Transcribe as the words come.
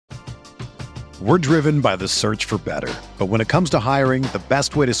We're driven by the search for better. But when it comes to hiring, the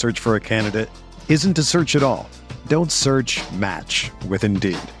best way to search for a candidate isn't to search at all. Don't search, match with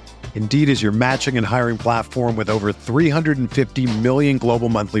Indeed. Indeed is your matching and hiring platform with over 350 million global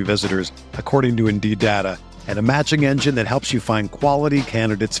monthly visitors, according to Indeed data, and a matching engine that helps you find quality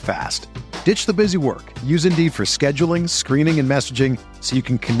candidates fast. Ditch the busy work. Use Indeed for scheduling, screening, and messaging so you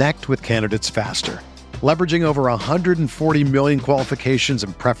can connect with candidates faster. Leveraging over 140 million qualifications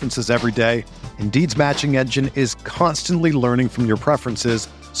and preferences every day, Indeed's matching engine is constantly learning from your preferences,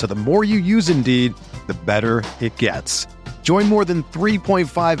 so the more you use Indeed, the better it gets. Join more than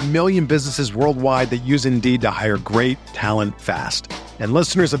 3.5 million businesses worldwide that use Indeed to hire great talent fast. And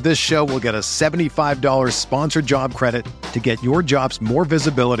listeners of this show will get a $75 sponsored job credit to get your jobs more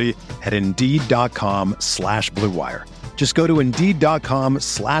visibility at Indeed.com/Blue Wire. Just go to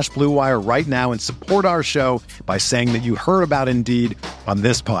Indeed.com/Blue Wire right now and support our show by saying that you heard about Indeed on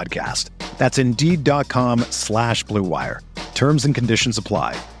this podcast. That's Indeed.com/Blue Wire. Terms and conditions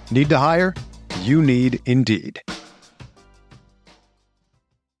apply. Need to hire? You need Indeed.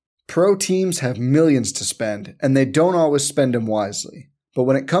 Pro teams have millions to spend, and they don't always spend them wisely. But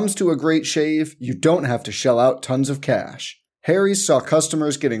when it comes to a great shave, you don't have to shell out tons of cash. Harry's saw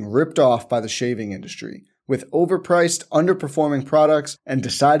customers getting ripped off by the shaving industry with overpriced, underperforming products and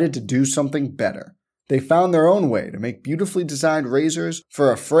decided to do something better. They found their own way to make beautifully designed razors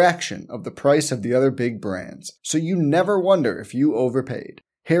for a fraction of the price of the other big brands, so you never wonder if you overpaid.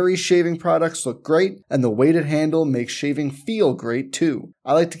 Harry's shaving products look great, and the weighted handle makes shaving feel great too.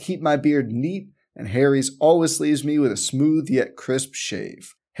 I like to keep my beard neat, and Harry's always leaves me with a smooth yet crisp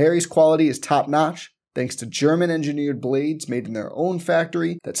shave. Harry's quality is top-notch, thanks to German-engineered blades made in their own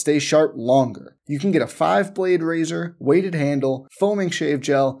factory that stay sharp longer. You can get a 5-blade razor, weighted handle, foaming shave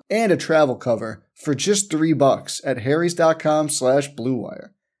gel, and a travel cover for just $3 at harrys.com/Blue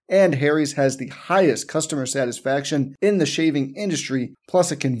Wire. And Harry's has the highest customer satisfaction in the shaving industry,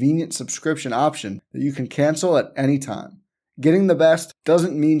 plus a convenient subscription option that you can cancel at any time. Getting the best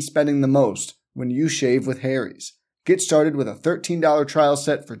doesn't mean spending the most when you shave with Harry's. Get started with a $13 trial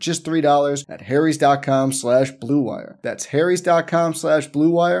set for just $3 at harrys.com/Blue Wire. That's harrys.com/Blue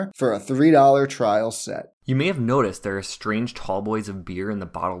Wire for a $3 trial set. You may have noticed there are strange tall boys of beer in the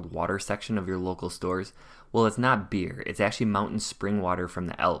bottled water section of your local stores. Well, it's not beer. It's actually mountain spring water from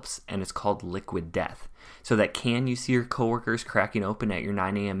the Alps, and it's called Liquid Death. So that can you see your coworkers cracking open at your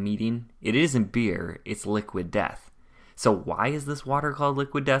 9 a.m. meeting? It isn't beer, it's Liquid Death. So why is this water called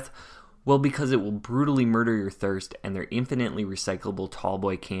Liquid Death? Well, because it will brutally murder your thirst, and their infinitely recyclable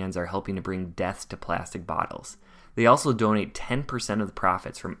tallboy cans are helping to bring death to plastic bottles. They also donate 10% of the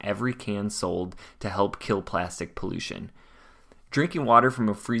profits from every can sold to help kill plastic pollution. Drinking water from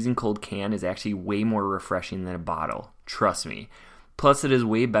a freezing cold can is actually way more refreshing than a bottle. Trust me. Plus, it is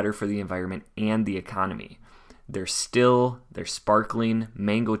way better for the environment and the economy. They're still, they're sparkling,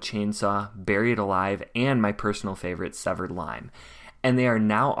 mango chainsaw, buried alive, and my personal favorite, severed lime. And they are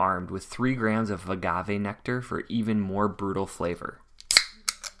now armed with 3 grams of agave nectar for even more brutal flavor.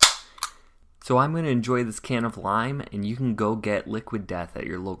 So I'm going to enjoy this can of lime, and you can go get Liquid Death at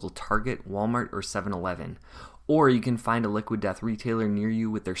your local Target, Walmart, or 7-Eleven. Or you can find a Liquid Death retailer near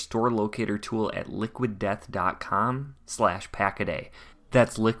you with their store locator tool at liquiddeath.com/packaday.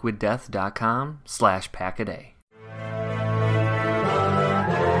 That's liquiddeath.com/packaday.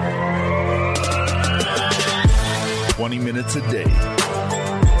 "20 minutes a day,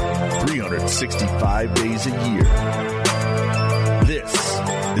 365 days a year. This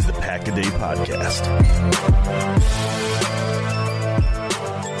is the Pack-A-Day Podcast.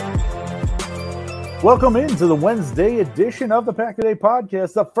 Welcome into the Wednesday edition of the Pack-A-Day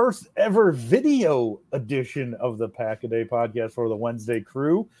Podcast, the first ever video edition of the Pack-A-Day Podcast for the Wednesday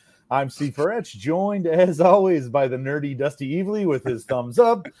crew. I'm Steve Ferretch, joined as always by the nerdy Dusty Evely with his thumbs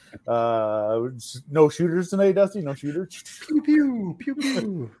up. No shooters tonight, Dusty? No shooters? Pew, pew, pew,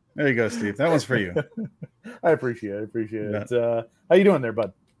 pew. There you go, Steve. That one's for you. I appreciate it. How you doing there,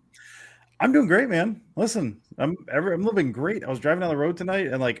 bud? I'm doing great, man. Listen, I'm living great. I was driving down the road tonight,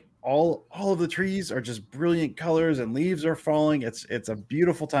 and like all of the trees are just brilliant colors, and leaves are falling. It's a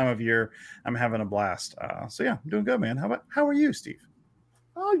beautiful time of year. I'm having a blast. So yeah, I'm doing good, man. How are you, Steve?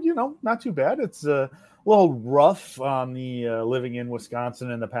 Oh, not too bad. It's a little rough on the living in Wisconsin,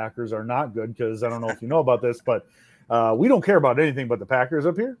 and the Packers are not good because I don't know if you know about this, but we don't care about anything but the Packers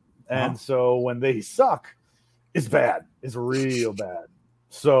up here. And so when they suck, it's bad. It's real bad.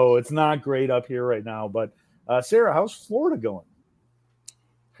 So it's not great up here right now. But Sarah, how's Florida going?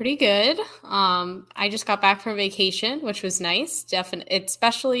 Pretty good. I just got back from vacation, which was nice. Definitely,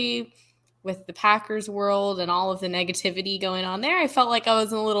 especially with the Packers world and all of the negativity going on there, I felt like I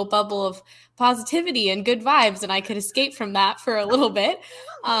was in a little bubble of positivity and good vibes, and I could escape from that for a little bit.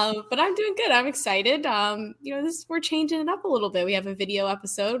 But I'm doing good. I'm excited. We're changing it up a little bit. We have a video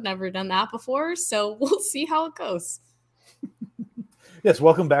episode, never done that before, so we'll see how it goes. Yes,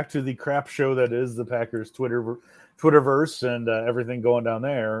 welcome back to the crap show that is the Packers Twitterverse and everything going down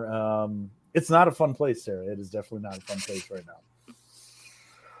there. It's not a fun place, Sarah. It is definitely not a fun place right now.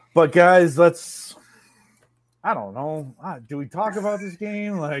 But guys, I don't know. Do we talk about this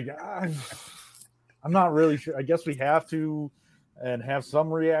game? I'm not really sure. I guess we have to and have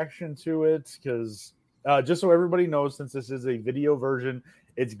some reaction to it because just so everybody knows, since this is a video version,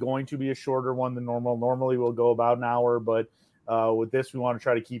 it's going to be a shorter one than normal. Normally we'll go about an hour, but with this, we want to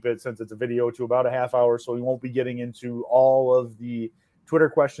try to keep it, since it's a video, to about a half hour. So we won't be getting into all of the Twitter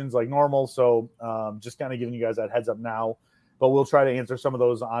questions like normal. So just kind of giving you guys that heads up now. But we'll try to answer some of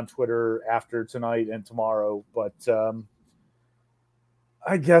those on Twitter after tonight and tomorrow. But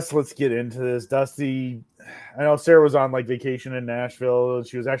I guess let's get into this. Dusty, I know Sarah was on vacation in Nashville.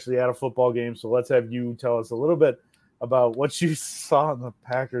 She was actually at a football game. So let's have you tell us a little bit about what you saw in the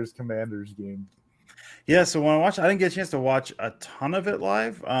Packers-Commanders game. Yeah, so when I watched, I didn't get a chance to watch a ton of it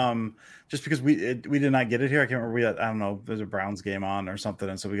live, just because we did not get it here. I can't remember. I don't know. There's a Browns game on or something,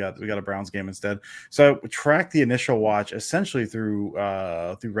 and so we got a Browns game instead. So I tracked the initial watch essentially through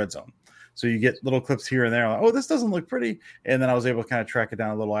Red Zone. So you get little clips here and there. Like, oh, this doesn't look pretty, and then I was able to kind of track it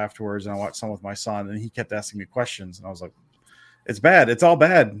down a little afterwards, and I watched some with my son, and he kept asking me questions, and I was like, "It's bad. It's all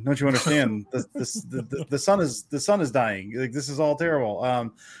bad. Don't you understand? the sun is dying. This is all terrible."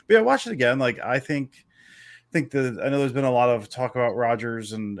 But yeah, I watched it again. I think I know there's been a lot of talk about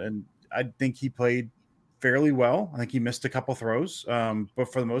Rodgers, and I think he played fairly well. I think he missed a couple throws,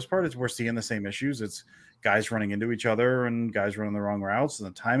 but for the most part, we're seeing the same issues. It's guys running into each other and guys running the wrong routes and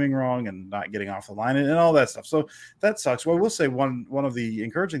the timing wrong and not getting off the line and all that stuff. So that sucks. Well, I will say one of the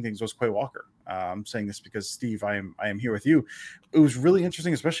encouraging things was Quay Walker. I'm saying this because, Steve, I am here with you. It was really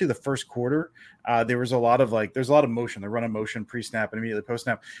interesting, especially the first quarter. There was a lot of there's a lot of motion. They're running motion pre-snap and immediately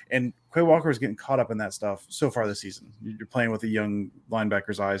post-snap. And Quay Walker is getting caught up in that stuff so far this season. You're playing with a young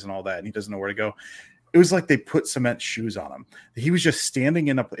linebacker's eyes and all that, and he doesn't know where to go. It was like they put cement shoes on him. He was just standing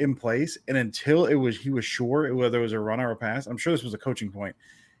in place, and until he was sure whether it was a run or a pass, I'm sure this was a coaching point,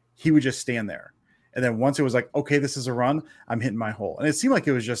 he would just stand there. And then once it was like, okay, this is a run, I'm hitting my hole. And it seemed like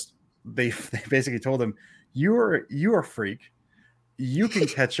it was just they basically told him, you're a freak. You can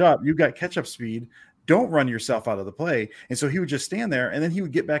catch up. You got catch-up speed. Don't run yourself out of the play. And so he would just stand there, and then he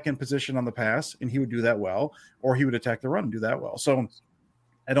would get back in position on the pass, and he would do that well, or he would attack the run and do that well. So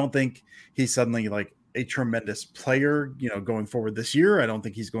I don't think he's suddenly a tremendous player, going forward this year. I don't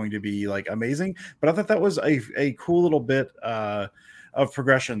think he's going to be amazing, but I thought that was a cool little bit of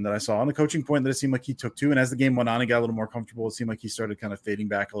progression that I saw on the coaching point that it seemed like he took to. And as the game went on, he got a little more comfortable. It seemed like he started kind of fading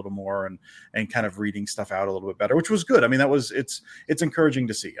back a little more and kind of reading stuff out a little bit better, which was good. I mean, it's encouraging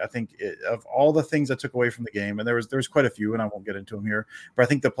to see. I think of all the things I took away from the game, and there's quite a few, and I won't get into them here, but I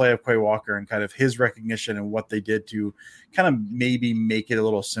think the play of Quay Walker and kind of his recognition and what they did to kind of maybe make it a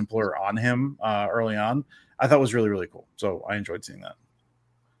little simpler on him early on, I thought was really, really cool. So I enjoyed seeing that.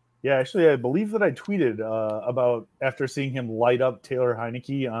 Yeah, actually, I believe that I tweeted about after seeing him light up Taylor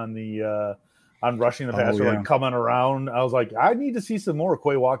Heineke on rushing the passer, coming around. I was like, I need to see some more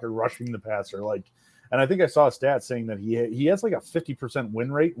Quay Walker rushing the passer. And I think I saw a stat saying that he has a 50%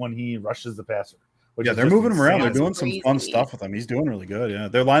 win rate when he rushes the passer. Yeah, they're moving him around. They're doing some fun stuff with him. He's doing really good. Yeah,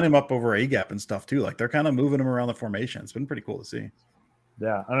 they're lining him up over A gap and stuff too. They're kind of moving him around the formation. It's been pretty cool to see.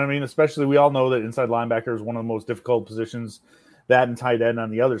 Yeah, and I mean, especially we all know that inside linebacker is one of the most difficult positions. That and tight end on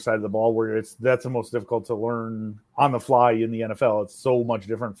the other side of the ball, where that's the most difficult to learn on the fly in the NFL. It's so much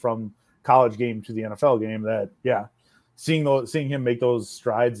different from college game to the NFL game that, seeing him make those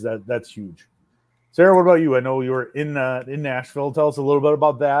strides, that's huge. Sarah, what about you? I know you were in Nashville. Tell us a little bit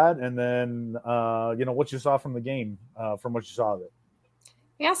about that, and then what you saw from the game, from what you saw of it.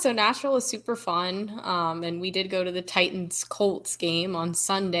 Yeah, so Nashville is super fun, and we did go to the Titans-Colts game on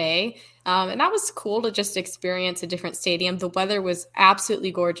Sunday, and that was cool to just experience a different stadium. The weather was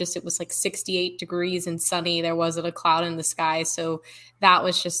absolutely gorgeous. It was 68 degrees and sunny. There wasn't a cloud in the sky, so that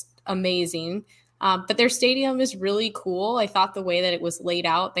was just amazing. But their stadium is really cool. I thought the way that it was laid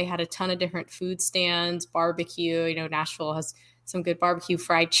out, they had a ton of different food stands, barbecue. Nashville has some good barbecue,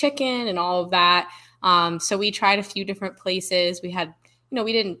 fried chicken, and all of that. So we tried a few different places. We had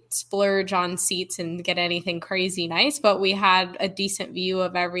we didn't splurge on seats and get anything crazy nice, but we had a decent view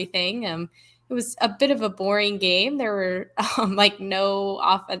of everything. it was a bit of a boring game. There were no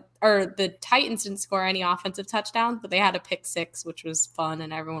offense, or the Titans didn't score any offensive touchdowns, but they had a pick six, which was fun,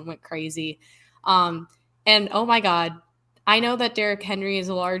 and everyone went crazy. And oh my God, I know that Derrick Henry is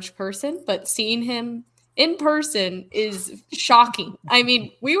a large person, but seeing him in person is shocking. I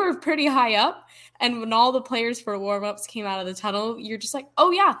mean, we were pretty high up, and when all the players for warm-ups came out of the tunnel, you're just like,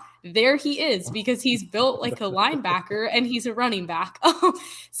 oh yeah, there he is, because he's built like a linebacker and he's a running back.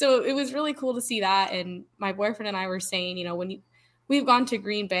 So it was really cool to see that. And my boyfriend and I were saying, we've gone to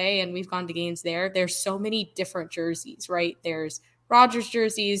Green Bay and we've gone to games there. There's so many different jerseys, right? There's Rodgers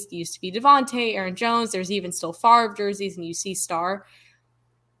jerseys, used to be Devontae, Aaron Jones. There's even still Favre jerseys, and you see Star.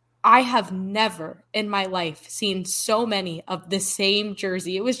 I have never in my life seen so many of the same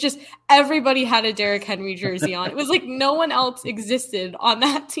jersey. It was just everybody had a Derrick Henry jersey on. It was like no one else existed on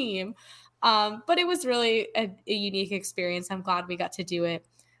that team. But it was really a unique experience. I'm glad we got to do it.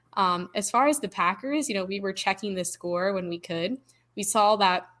 As far as the Packers, we were checking the score when we could. We saw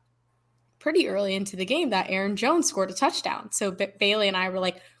that pretty early into the game that Aaron Jones scored a touchdown. So Bailey and I were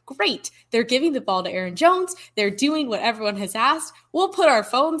like, great, they're giving the ball to Aaron Jones. They're doing what everyone has asked. We'll put our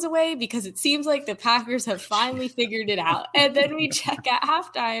phones away because it seems like the Packers have finally figured it out. And then we check at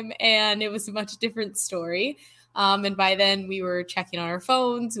halftime, and it was a much different story. And by then we were checking on our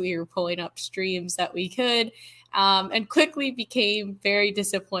phones. We were pulling up streams that we could, and quickly became very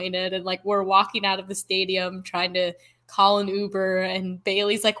disappointed. And we're walking out of the stadium trying to call an Uber, and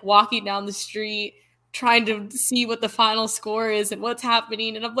Bailey's walking down the street trying to see what the final score is and what's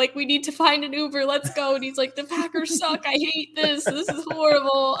happening. And I'm like, we need to find an Uber. Let's go. And he's like, the Packers suck. I hate this. This is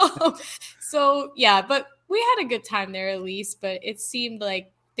horrible. So yeah, but we had a good time there at least, but it seemed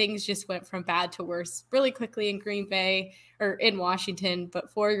like things just went from bad to worse really quickly in Green Bay, or in Washington,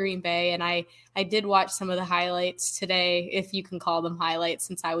 but for Green Bay. And I did watch some of the highlights today, if you can call them highlights,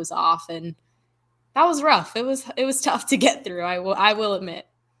 since I was off, and that was rough. It was tough to get through. I will admit.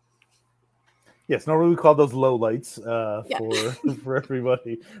 Yes, normally we call those low lights for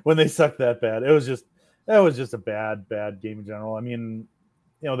everybody when they suck that bad. That was just a bad game in general. I mean,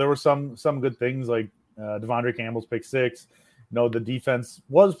 there were some good things, like Devondre Campbell's pick six. The defense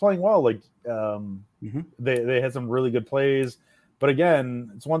was playing well. They had some really good plays. But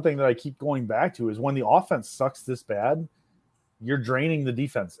again, it's one thing that I keep going back to is when the offense sucks this bad, you're draining the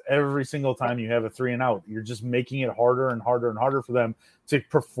defense every single time you have a 3-and-out. You're just making it harder and harder and harder for them to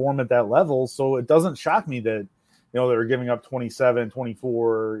perform at that level. So it doesn't shock me that, they're giving up 27,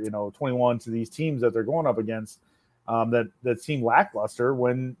 24, 21 to these teams that they're going up against that seem lackluster,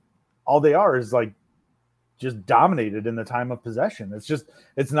 when all they are is just dominated in the time of possession.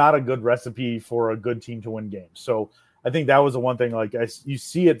 It's not a good recipe for a good team to win games. So I think that was the one thing, you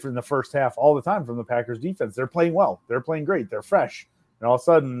see it from the first half all the time from the Packers defense. They're playing well. They're playing great. They're fresh. And all of a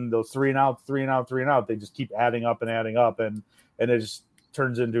sudden, those 3-and-out, they just keep adding up. And it just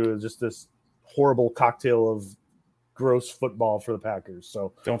turns into just this horrible cocktail of gross football for the Packers.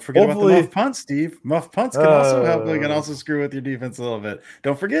 So don't forget about the muff punts, Steve. Muff punts can also help. They can also screw with your defense a little bit.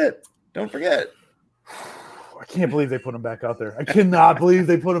 Don't forget. I can't believe they put him back out there. I cannot believe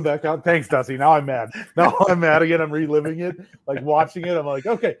they put him back out. Thanks, Dusty. Now I'm mad. Again. I'm reliving it, watching it. I'm like,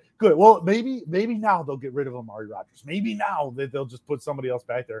 okay, good. Well, maybe now they'll get rid of Amari Rodgers. Maybe now they'll just put somebody else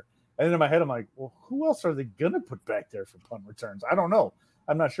back there. And then in my head, I'm like, well, who else are they going to put back there for punt returns? I don't know.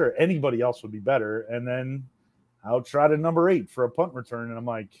 I'm not sure. Anybody else would be better. And then I'll try to number 8 for a punt return. And I'm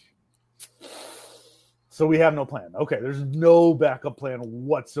like, so we have no plan. Okay, there's no backup plan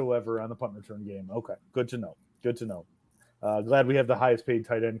whatsoever on the punt return game. Okay, good to know. Glad we have the highest paid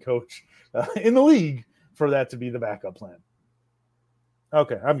tight end coach in the league for that to be the backup plan.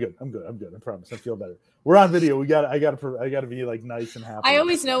 Okay, I'm good. I promise. I feel better. We're on video. I gotta be nice and happy. I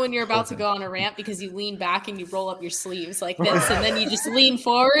always know when you're about to go on a rant because you lean back and you roll up your sleeves like this, and then you just lean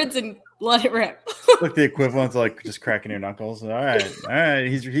forwards and let it rip. Like the equivalent to just cracking your knuckles. All right.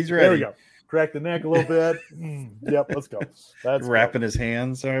 He's ready. There we go. Crack the neck a little bit. Yep, let's go. That's wrapping his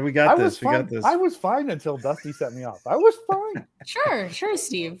hands. All right, we got this. I was fine until Dusty set me off. I was fine. Sure,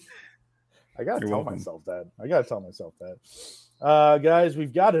 Steve. I gotta tell myself that. Guys,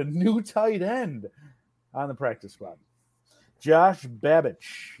 we've got a new tight end on the practice squad. Josh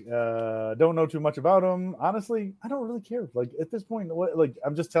Babich. Don't know too much about him. Honestly, I don't really care. At this point,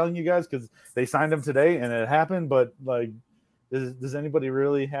 I'm just telling you guys because they signed him today and it happened. But does anybody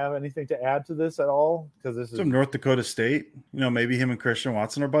really have anything to add to this at all? Because this is from North Dakota State. Maybe him and Christian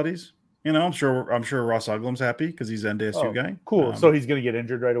Watson are buddies. I'm sure Ross Uglam's happy because he's an NDSU guy. Cool. So he's going to get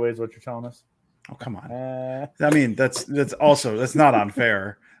injured right away, is what you're telling us? Oh, come on. I mean, that's not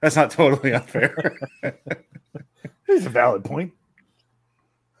unfair. That's not totally unfair. It's a valid point.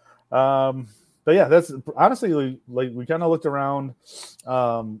 But yeah, that's honestly like we kind of looked around.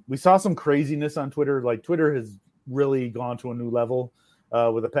 We saw some craziness on Twitter. Like Twitter has really gone to a new level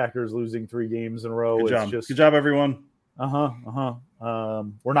with the Packers losing 3 games in a row. Good job, everyone. We're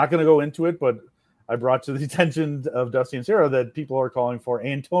not going to go into it, but I brought to the attention of Dusty and Sarah that people are calling for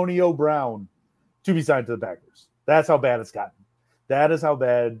Antonio Brown to be signed to the Packers. That's how bad it's gotten. That is how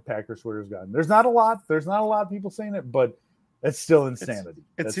bad Packers Twitter's gotten. There's not a lot of people saying it, but it's still insanity.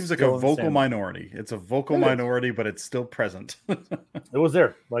 It seems like a vocal minority. It's a vocal minority, but it's still present. It was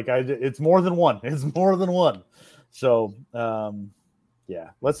there. It's more than one. It's more than one. So, yeah,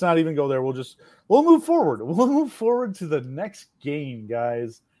 let's not even go there. We'll move forward. We'll move forward to the next game,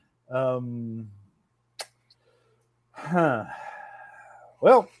 guys. Well,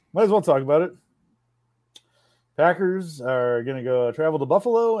 might as well talk about it. Packers are going to go travel to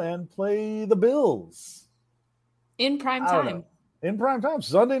Buffalo and play the Bills. In prime time. In prime time.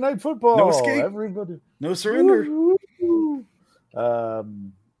 Sunday Night Football. No escape. Everybody. No surrender.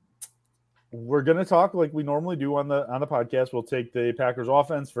 We're going to talk like we normally do on the podcast. We'll take the Packers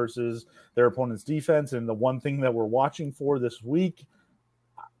offense versus their opponent's defense. And the one thing that we're watching for this week,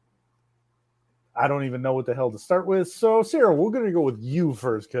 I don't even know what the hell to start with. So, Sarah, we're going to go with you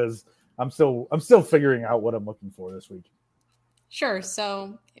first because I'm still figuring out what I'm looking for this week. Sure.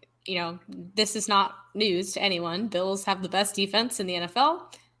 So, this is not news to anyone. Bills have the best defense in the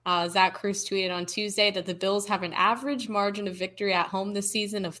NFL. Zach Cruz tweeted on Tuesday that the Bills have an average margin of victory at home this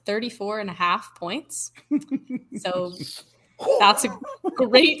season of 34.5 points. So that's a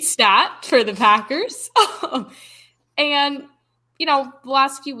great stat for the Packers. And, the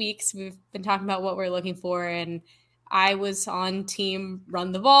last few weeks we've been talking about what we're looking for, and I was on team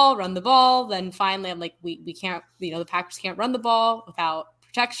run the ball. Then finally I'm like, we can't, the Packers can't run the ball without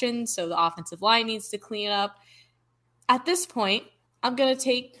protection, so the offensive line needs to clean up. At this point, I'm going to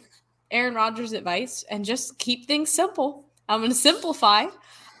take Aaron Rodgers' advice and just keep things simple. I'm going to simplify.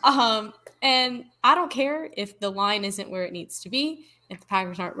 And I don't care if the line isn't where it needs to be, if the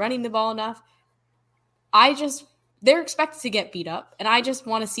Packers aren't running the ball enough. They're expected to get beat up, and I just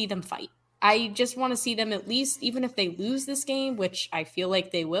want to see them fight. I just want to see them at least, even if they lose this game, which I feel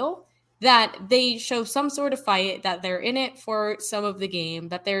like they will, that they show some sort of fight, that they're in it for some of the game,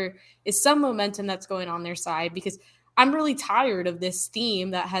 that there is some momentum that's going on their side, because I'm really tired of this theme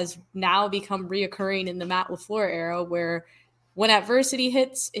that has now become reoccurring in the Matt LaFleur era, where when adversity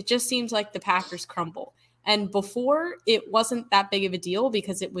hits, it just seems like the Packers crumble. And before, it wasn't that big of a deal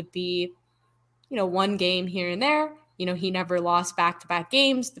because it would be, one game here and there. He never lost back-to-back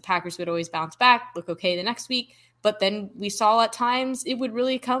games. The Packers would always bounce back, look okay the next week. But then we saw at times it would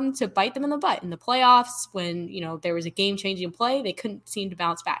really come to bite them in the butt in the playoffs when, there was a game-changing play. They couldn't seem to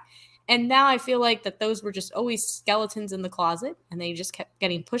bounce back. And now I feel like that those were just always skeletons in the closet, and they just kept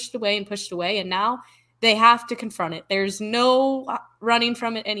getting pushed away. And now they have to confront it. There's no running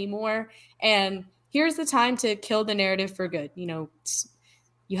from it anymore. And here's the time to kill the narrative for good.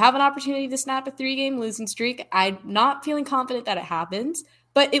 You have an opportunity to snap a 3-game losing streak. I'm not feeling confident that it happens,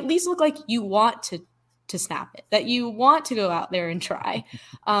 but at least look like you want to snap it, that you want to go out there and try.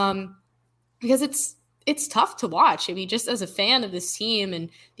 Because it's tough to watch. I mean, just as a fan of this team, and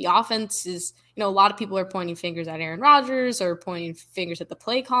the offense is, a lot of people are pointing fingers at Aaron Rodgers or pointing fingers at the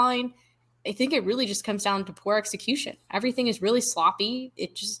play calling. I think it really just comes down to poor execution. Everything is really sloppy.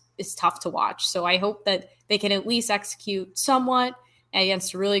 It just is tough to watch. So I hope that they can at least execute somewhat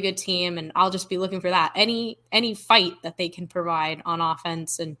against a really good team. And I'll just be looking for that. Any fight that they can provide on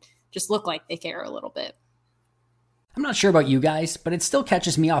offense and just look like they care a little bit. I'm not sure about you guys, but it still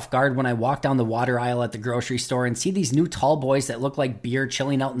catches me off guard when I walk down the water aisle at the grocery store and see these new tall boys that look like beer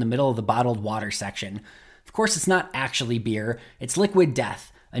chilling out in the middle of the bottled water section. Of course, it's not actually beer. It's Liquid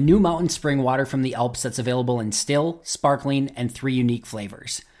Death, a new mountain spring water from the Alps that's available in still, sparkling, and 3 unique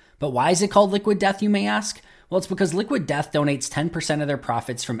flavors. But why is it called Liquid Death, you may ask? Well, it's because Liquid Death donates 10% of their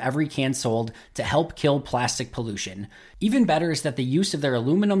profits from every can sold to help kill plastic pollution. Even better is that the use of their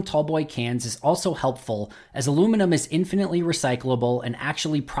aluminum tallboy cans is also helpful, as aluminum is infinitely recyclable and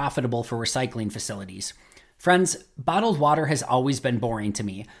actually profitable for recycling facilities. Friends, bottled water has always been boring to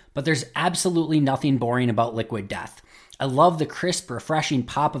me, but there's absolutely nothing boring about Liquid Death. I love the crisp, refreshing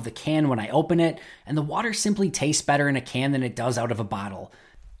pop of the can when I open it, and the water simply tastes better in a can than it does out of a bottle.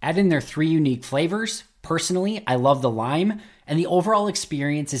 Add in their 3 unique flavors. Personally, I love the lime, and the overall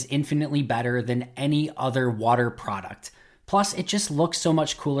experience is infinitely better than any other water product. Plus, it just looks so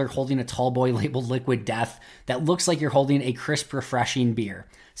much cooler holding a tall boy labeled Liquid Death that looks like you're holding a crisp, refreshing beer.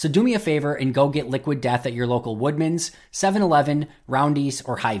 So do me a favor and go get Liquid Death at your local Woodman's, 7-Eleven, Roundy's,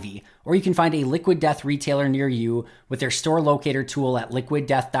 or Hy-Vee. Or you can find a Liquid Death retailer near you with their store locator tool at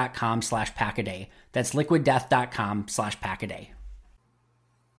liquiddeath.com/packaday. That's liquiddeath.com/packaday.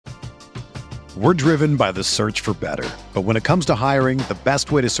 We're driven by the search for better. But when it comes to hiring, the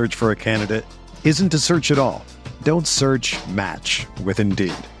best way to search for a candidate isn't to search at all. Don't search, match with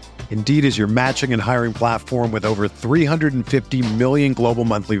Indeed. Indeed is your matching and hiring platform with over 350 million global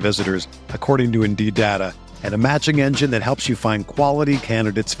monthly visitors, according to Indeed data, and a matching engine that helps you find quality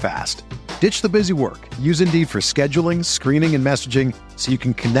candidates fast. Ditch the busy work. Use Indeed for scheduling, screening, and messaging so you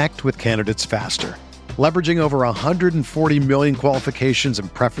can connect with candidates faster. Leveraging over 140 million qualifications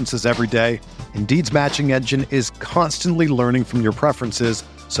and preferences every day, Indeed's matching engine is constantly learning from your preferences,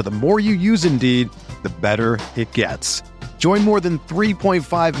 so the more you use Indeed, the better it gets. Join more than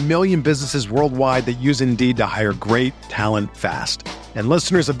 3.5 million businesses worldwide that use Indeed to hire great talent fast. And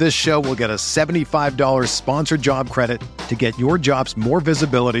listeners of this show will get a $75 sponsored job credit to get your jobs more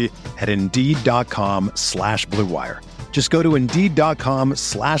visibility at Indeed.com/Blue Wire. Just go to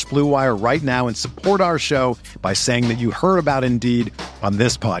Indeed.com/Blue Wire right now and support our show by saying that you heard about Indeed on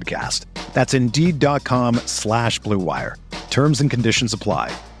this podcast. That's Indeed.com/Blue Wire. Terms and conditions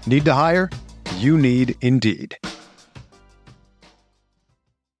apply. Need to hire? You need Indeed.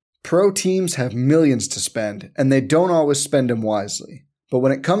 Pro teams have millions to spend, and they don't always spend them wisely. But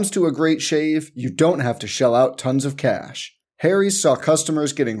when it comes to a great shave, you don't have to shell out tons of cash. Harry's saw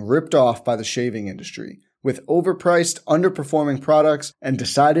customers getting ripped off by the shaving industry with overpriced, underperforming products and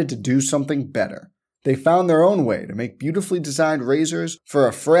decided to do something better. They found their own way to make beautifully designed razors for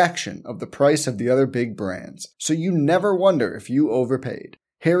a fraction of the price of the other big brands, so you never wonder if you overpaid.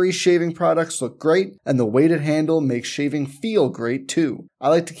 Harry's shaving products look great, and the weighted handle makes shaving feel great too. I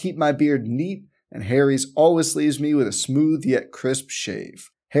like to keep my beard neat, and Harry's always leaves me with a smooth yet crisp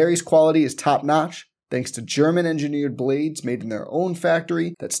shave. Harry's quality is top-notch, thanks to German-engineered blades made in their own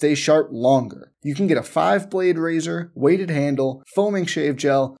factory that stay sharp longer. You can get a 5-blade razor, weighted handle, foaming shave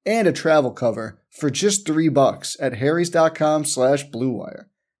gel, and a travel cover for just $3 at harrys.com/Blue Wire.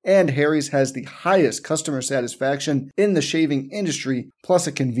 And Harry's has the highest customer satisfaction in the shaving industry, plus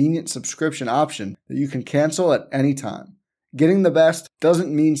a convenient subscription option that you can cancel at any time. Getting the best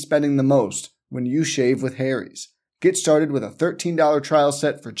doesn't mean spending the most when you shave with Harry's. Get started with a $13 trial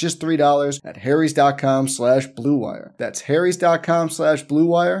set for just $3 at harrys.com/Blue Wire. That's harrys.com/Blue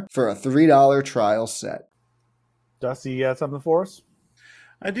Wire for a $3 trial set. Dusty, you got something for us?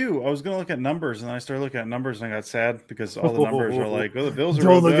 I do. I was going to look at numbers, and then I started looking at numbers, and I got sad because all the numbers are like, oh, the Bills are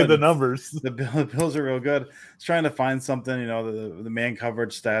Don't real look good. at the numbers. The Bills are real good. I was trying to find something, the man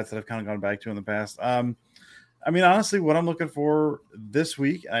coverage stats that I've kind of gone back to in the past. I mean, honestly, what I'm looking for this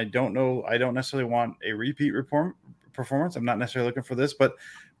week, I don't necessarily want a repeat performance. I'm not necessarily looking for this, but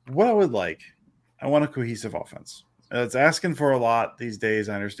what I would like, I want a cohesive offense. It's asking for a lot these days.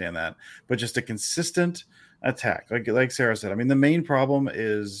 I understand that, but just a consistent attack, like Sarah said. I mean, the main problem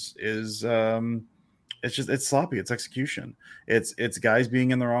is it's sloppy. It's execution. It's guys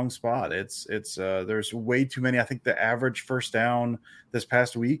being in the wrong spot. There's way too many. I think the average first down this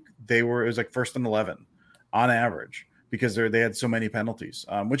past week it was like 1st and 11 on average because they had so many penalties,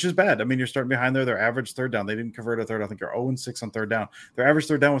 which is bad. I mean, you're starting behind there. Their average third down, they didn't convert a third. I think they're 0-6 on third down. Their average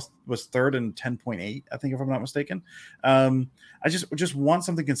third down was 3rd and 10.8. I think, if I'm not mistaken. I just want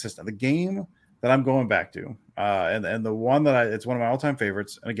something consistent. The game that I'm going back to, and the one that it's one of my all-time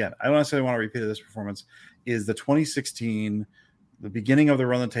favorites, and again, I don't necessarily want to repeat this performance, is the 2016, the beginning of the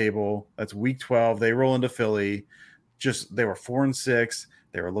run the table. That's week 12. They roll into Philly. They were 4-6.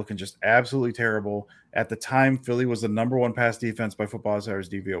 They were looking just absolutely terrible. At the time, Philly was the number 1 pass defense by Football Outsiders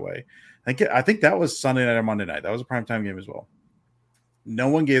DVOA. I think that was Sunday night or Monday night. That was a primetime game as well. No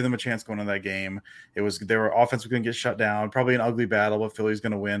one gave them a chance going into that game. Their offense was going to get shut down. Probably an ugly battle, but Philly's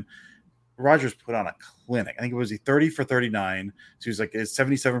going to win. Rodgers put on a clinic. I think it was 30 for 39. So he was like his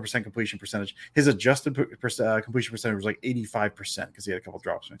 77% completion percentage. His adjusted completion percentage was like 85% because he had a couple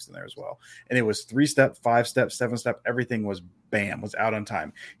drops mixed in there as well. And it was 3-step, 5-step, 7-step. Everything was was out on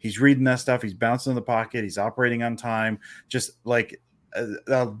time. He's reading that stuff. He's bouncing in the pocket. He's operating on time. Just like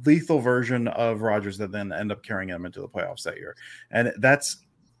a lethal version of Rodgers that then end up carrying him into the playoffs that year. And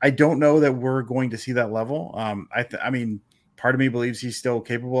I don't know that we're going to see that level. I mean, part of me believes he's still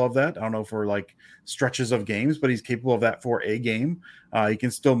capable of that. I don't know for like stretches of games, but he's capable of that for a game. He can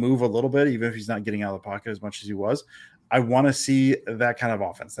still move a little bit, even if he's not getting out of the pocket as much as he was. I want to see that kind of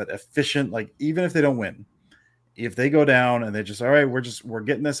offense, that efficient, like even if they don't win, if they go down and they just, all right, we're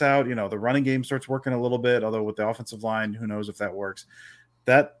getting this out, the running game starts working a little bit, although with the offensive line, who knows if that works.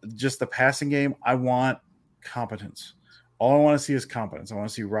 That just the passing game, I want competence. All I want to see is competence. I want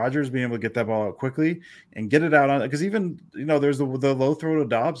to see Rodgers being able to get that ball out quickly and get it out on, because even, there's the low throw to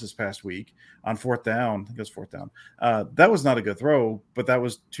Dobbs this past week on fourth down. I think it was fourth down. That was not a good throw, but that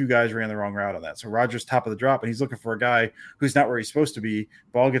was two guys ran the wrong route on that. So Rodgers top of the drop, and he's looking for a guy who's not where he's supposed to be.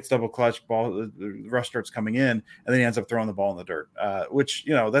 Ball gets double clutched, the rush starts coming in, and then he ends up throwing the ball in the dirt, which,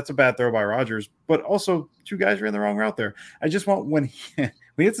 that's a bad throw by Rodgers, but also two guys ran the wrong route there. I just want when he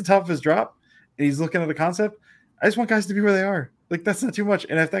hits the top of his drop and he's looking at the concept, I just want guys to be where they are. Like, that's not too much.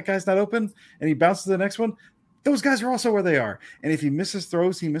 And if that guy's not open and he bounces to the next one, those guys are also where they are. And if he misses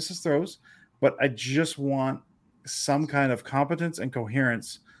throws, he misses throws. But I just want some kind of competence and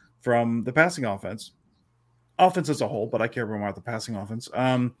coherence from the passing offense as a whole, but I care more about the passing offense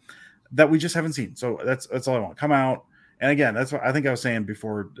that we just haven't seen. So that's all I want. Come out. And again, that's what I think I was saying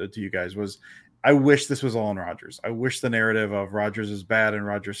before to you guys was, I wish this was all on Rodgers. I wish the narrative of Rodgers is bad and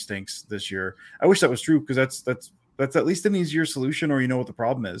Rodgers stinks this year. I wish that was true, because that's at least an easier solution, or what the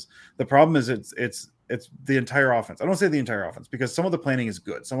problem is. The problem is it's the entire offense. I don't say the entire offense, because some of the planning is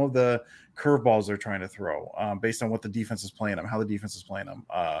good. Some of the curveballs they're trying to throw based on what the defense is playing them, how the defense is playing them.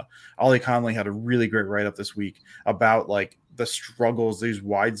 Ollie Conley had a really great write-up this week about like the struggles these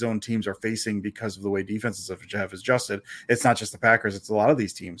wide zone teams are facing because of the way defenses have adjusted. It's not just the Packers, it's a lot of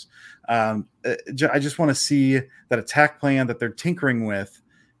these teams. I just want to see that attack plan that they're tinkering with,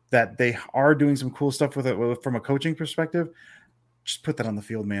 that they are doing some cool stuff with it from a coaching perspective. Just put that on the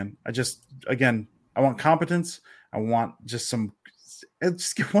field, man. I want competence. I want just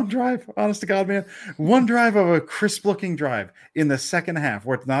get one drive, honest to God, man. One drive of a crisp looking drive in the second half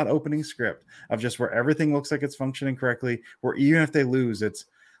where it's not opening script, of just where everything looks like it's functioning correctly, where even if they lose,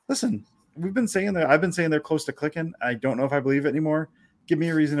 listen, I've been saying they're close to clicking. I don't know if I believe it anymore. Give me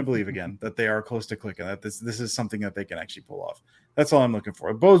a reason to believe again that they are close to clicking, that this is something that they can actually pull off. That's all I'm looking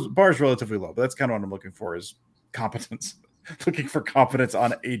for. Bar's relatively low, but that's kind of what I'm looking for, is competence. Looking for confidence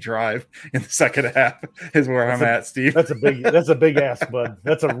on a drive in the second half is where I'm at, Steve. That's a big ask, bud.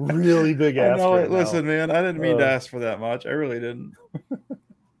 That's a really big ask. Listen, man, I didn't mean to ask for that much. I really didn't.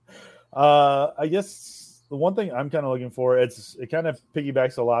 I guess the one thing I'm kind of looking for, it kind of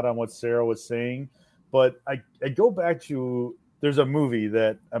piggybacks a lot on what Sarah was saying, but I go back to, there's a movie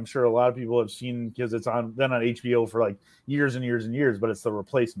that I'm sure a lot of people have seen because it's been on HBO for like years and years and years, but it's The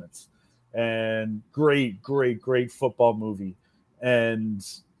Replacements. And great football movie. And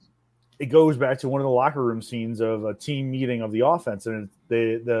it goes back to one of the locker room scenes of a team meeting of the offense. And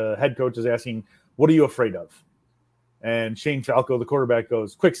the head coach is asking, what are you afraid of? And Shane Falco, the quarterback,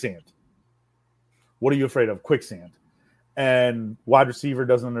 goes, quicksand. What are you afraid of? Quicksand. And wide receiver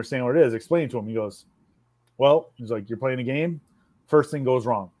doesn't understand what it is. Explain it to him. He goes, well, he's like, you're playing a game. First thing goes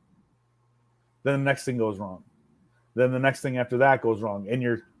wrong. Then the next thing goes wrong. Then the next thing after that goes wrong. And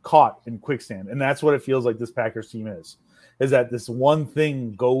you're caught in quicksand. And that's what it feels like this Packers team is that this one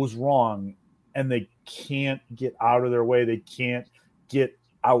thing goes wrong and they can't get out of their way. They can't get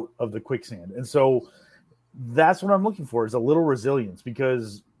out of the quicksand. And so that's what I'm looking for, is a little resilience,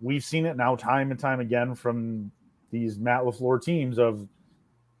 because we've seen it now time and time again from these Matt LaFleur teams of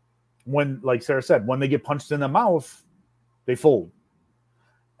when, like Sarah said, when they get punched in the mouth, they fold.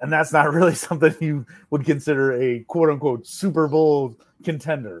 And that's not really something you would consider a quote unquote Super Bowl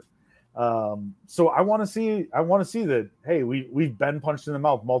contender. So I want to see that, hey, we've been punched in the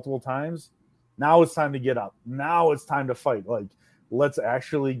mouth multiple times. Now it's time to get up. Now it's time to fight. Like, let's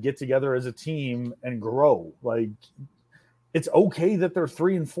actually get together as a team and grow. Like, it's okay that they're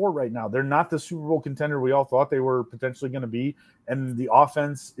 3-4 right now. They're not the Super Bowl contender we all thought they were potentially going to be. And the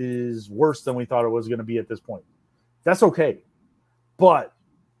offense is worse than we thought it was going to be at this point. That's okay. But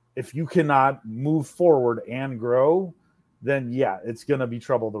if you cannot move forward and grow, then yeah, it's going to be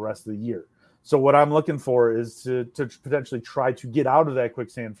trouble the rest of the year. So what I'm looking for is to potentially try to get out of that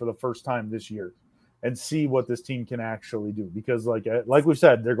quicksand for the first time this year and see what this team can actually do. Because like we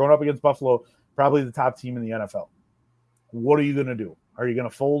said, they're going up against Buffalo, probably the top team in the NFL. What are you going to do? Are you going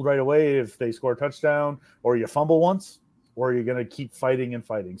to fold right away if they score a touchdown, or you fumble once, or are you going to keep fighting and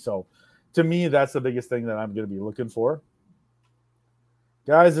fighting? So to me, that's the biggest thing that I'm going to be looking for.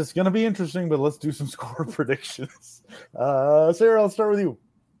 Guys, it's going to be interesting, but let's do some score predictions. Sarah, I'll start with you.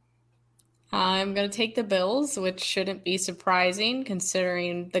 I'm going to take the Bills, which shouldn't be surprising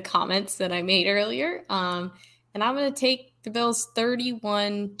considering the comments that I made earlier. And I'm going to take the Bills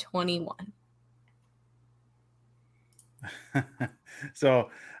 31-21. So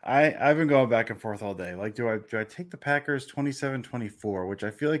I've been going back and forth all day. Like, do I take the Packers 27-24, which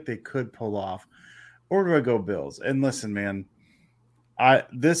I feel like they could pull off, or do I go Bills? And listen, man,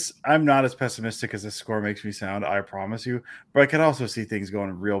 I'm not as pessimistic as this score makes me sound, I promise you, but I could also see things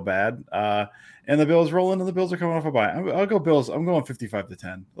going real bad. And the Bills rolling, and the Bills are coming off a bye. I'll go Bills. I'm going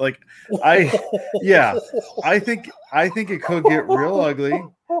 55-10. Like I think it could get real ugly.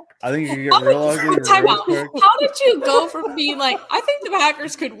 I think it could get real ugly. Real quick. How did you go from being like, I think the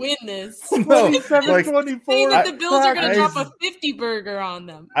Packers could win this? No, like, that the Bills are going to drop a 50 burger on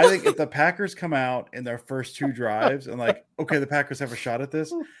them. I think if the Packers come out in their first 2 drives and like, okay, the Packers have a shot at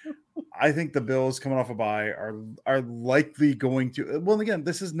this, I think the Bills coming off a bye are likely going to. Well, again,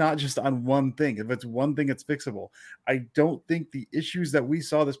 this is not just on one thing. If it's one thing, it's fixable. I don't think the issues that we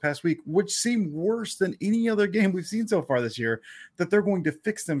saw this past week, which seem worse than any other game we've seen so far this year, that they're going to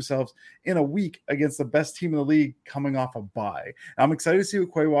fix themselves in a week against the best team in the league coming off a bye. I'm excited to see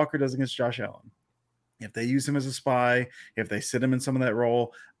what Quay Walker does against Josh Allen. If they use him as a spy, if they sit him in some of that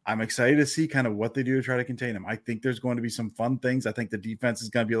role, I'm excited to see kind of what they do to try to contain him. I think there's going to be some fun things. I think the defense is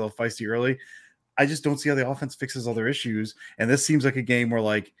going to be a little feisty early. I just don't see how the offense fixes other issues. And this seems like a game where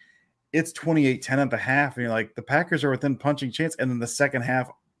like it's 28-10 at the half, and you're like, the Packers are within punching chance, and then the second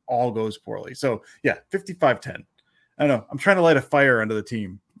half all goes poorly. So yeah, 55-10. I don't know. I'm trying to light a fire under the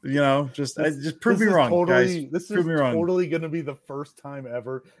team. You know, just prove me wrong, guys. This is totally going to be the first time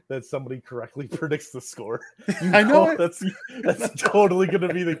ever that somebody correctly predicts the score. I know that's totally going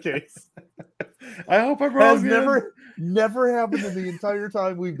to be the case. I hope I'm wrong. Has never happened in the entire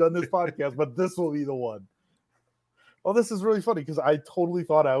time we've done this podcast, but this will be the one. Oh, this is really funny because I totally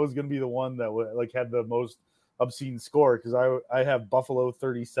thought I was going to be the one that like had the most obscene score because I have Buffalo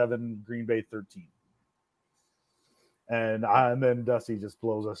 37, Green Bay 13. And then Dusty just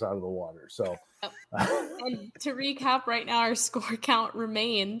blows us out of the water. So, and to recap, right now our score count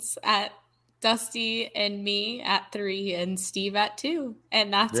remains at Dusty and me at 3 and Steve at 2,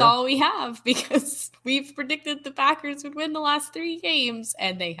 and that's all we have because we've predicted the Packers would win the last 3 games,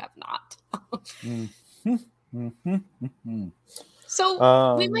 and they have not.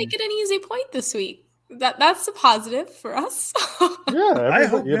 So we might get an easy point this week. That's a positive for us. Yeah, I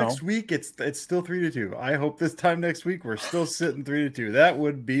hope next week it's still 3-2. I hope this time next week we're still sitting 3-2. That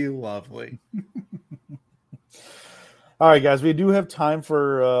would be lovely. All right, guys, we do have time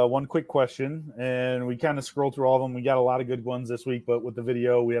for one quick question, and we kind of scrolled through all of them. We got a lot of good ones this week, but with the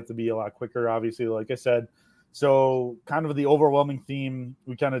video, we have to be a lot quicker, obviously, like I said. So kind of the overwhelming theme,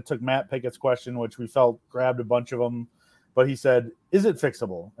 we kind of took Matt Pickett's question, which we felt grabbed a bunch of them. But he said, is it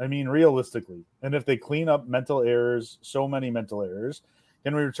fixable? I mean, realistically, and if they clean up mental errors, so many mental errors,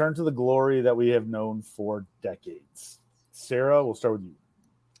 can we return to the glory that we have known for decades? Sarah, we'll start with you.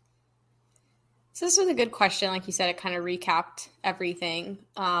 So this was a good question. Like you said, it kind of recapped everything.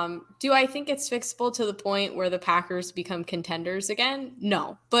 Do I think it's fixable to the point where the Packers become contenders again?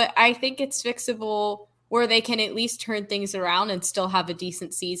 No, but I think it's fixable where they can at least turn things around and still have a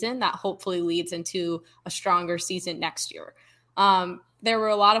decent season that hopefully leads into a stronger season next year. There were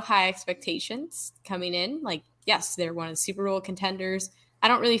a lot of high expectations coming in. Like, yes, they're one of the Super Bowl contenders. I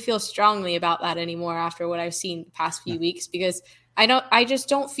don't really feel strongly about that anymore after what I've seen the past few weeks because I just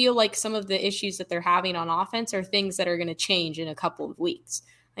don't feel like some of the issues that they're having on offense are things that are going to change in a couple of weeks.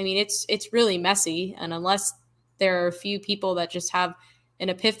 I mean, it's really messy, and unless there are a few people that just have an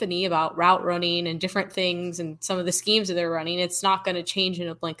epiphany about route running and different things and some of the schemes that they're running, it's not going to change in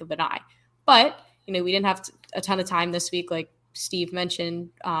a blink of an eye. But, we didn't have a ton of time this week, like Steve mentioned,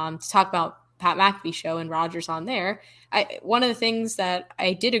 to talk about Pat McAfee show and Rodgers on there. One of the things that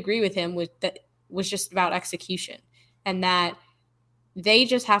I did agree with him was just about execution, and that they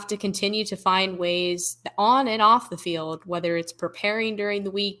just have to continue to find ways on and off the field, whether it's preparing during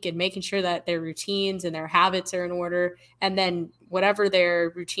the week and making sure that their routines and their habits are in order. And then whatever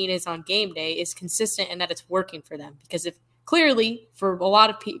their routine is on game day is consistent and that it's working for them. Because if clearly for a lot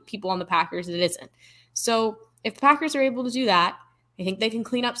of people on the Packers, it isn't. So if the Packers are able to do that, I think they can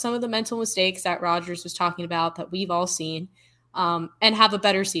clean up some of the mental mistakes that Rodgers was talking about that we've all seen. And have a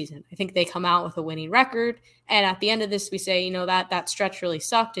better season. I think they come out with a winning record. And at the end of this, we say, that stretch really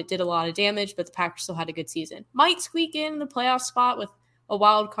sucked. It did a lot of damage, but the Packers still had a good season. Might squeak in the playoff spot with a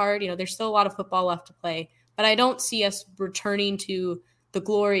wild card. There's still a lot of football left to play. But I don't see us returning to the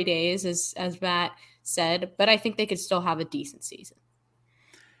glory days, as Matt said. But I think they could still have a decent season.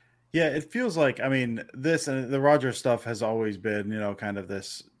 Yeah, it feels like, this and the Rodgers stuff has always been, kind of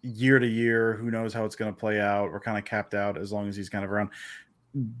this year to year, who knows how it's going to play out. We're kind of capped out as long as he's kind of around.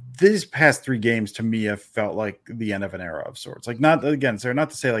 These past 3 games to me have felt like the end of an era of sorts. Like, not to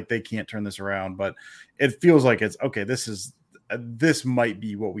say like they can't turn this around, but it feels like it's okay. This might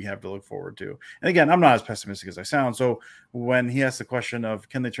be what we have to look forward to. And again, I'm not as pessimistic as I sound. So when he asked the question of,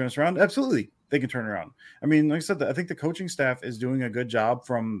 can they turn this around? Absolutely. they can turn around. I mean, like I said, I think the coaching staff is doing a good job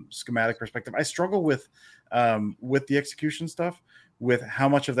from schematic perspective. I struggle with the execution stuff, with how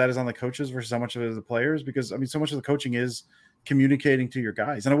much of that is on the coaches versus how much of it is the players, because I mean, so much of the coaching is communicating to your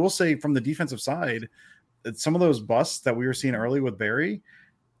guys. And I will say from the defensive side, some of those busts that we were seeing early with Barry,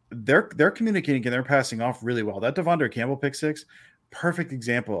 they're communicating and they're passing off really well. That Devondre Campbell pick six, perfect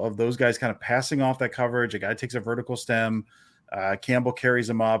example of those guys kind of passing off that coverage. A guy takes a vertical stem, Campbell carries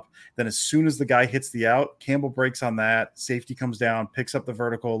him up. Then as soon as the guy hits the out, Campbell breaks on that. Safety comes down, picks up the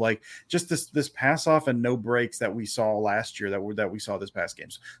vertical. Like just this pass off and no breaks that we saw last year that we saw this past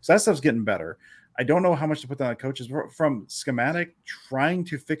games. So that stuff's getting better. I don't know how much to put down on coaches from schematic, trying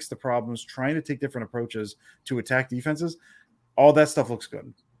to fix the problems, trying to take different approaches to attack defenses. All that stuff looks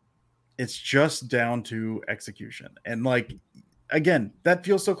good. It's just down to execution. And like, again, that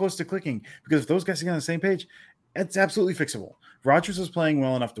feels so close to clicking because if those guys are on the same page, it's absolutely fixable. Rodgers is playing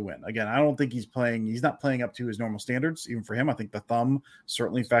well enough to win. Again, I don't think he's not playing up to his normal standards. Even for him, I think the thumb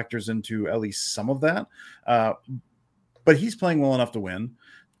certainly factors into at least some of that. But he's playing well enough to win.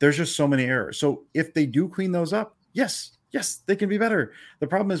 There's just so many errors. So if they do clean those up, yes, they can be better. The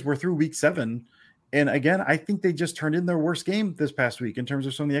problem is we're through week 7. And again, I think they just turned in their worst game this past week in terms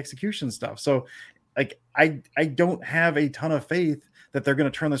of some of the execution stuff. So like, I don't have a ton of faith that they're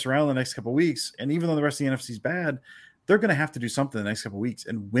going to turn this around in the next couple of weeks. And even though the rest of the NFC is bad, they're going to have to do something the next couple of weeks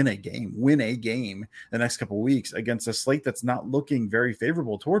and win a game the next couple of weeks against a slate that's not looking very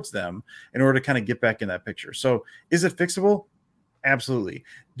favorable towards them in order to kind of get back in that picture. So is it fixable? Absolutely.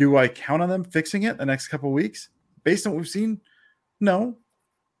 Do I count on them fixing it the next couple of weeks based on what we've seen? No,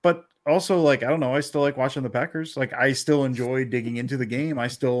 but also, like, I don't know, I still like watching the Packers. Like, I still enjoy digging into the game. I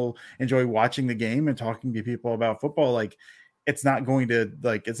still enjoy watching the game and talking to people about football. Like, it's not going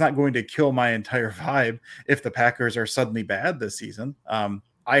to kill my entire vibe if the Packers are suddenly bad this season.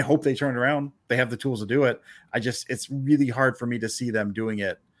 I hope they turn it around. They have the tools to do it. It's really hard for me to see them doing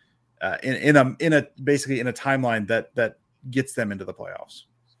it in a timeline that gets them into the playoffs.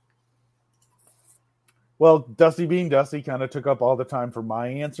 Well, Dusty being Dusty kind of took up all the time for my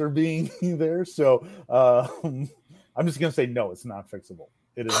answer being there. So I'm just going to say, no, it's not fixable.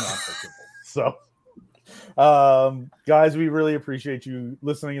 It is not fixable. So, guys, we really appreciate you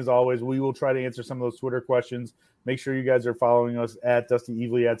listening as always. We will try to answer some of those Twitter questions. Make sure you guys are following us at Dusty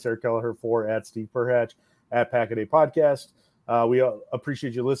Evely, at Sarah Kelleher 4, at Steve Perhatch, at Pack-A-Day Podcast. We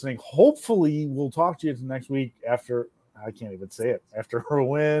appreciate you listening. Hopefully, we'll talk to you next week after – I can't even say it. After a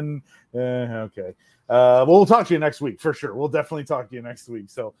win. Okay. Well, we'll talk to you next week for sure. We'll definitely talk to you next week.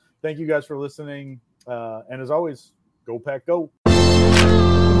 So thank you guys for listening. And as always, go Pack, go.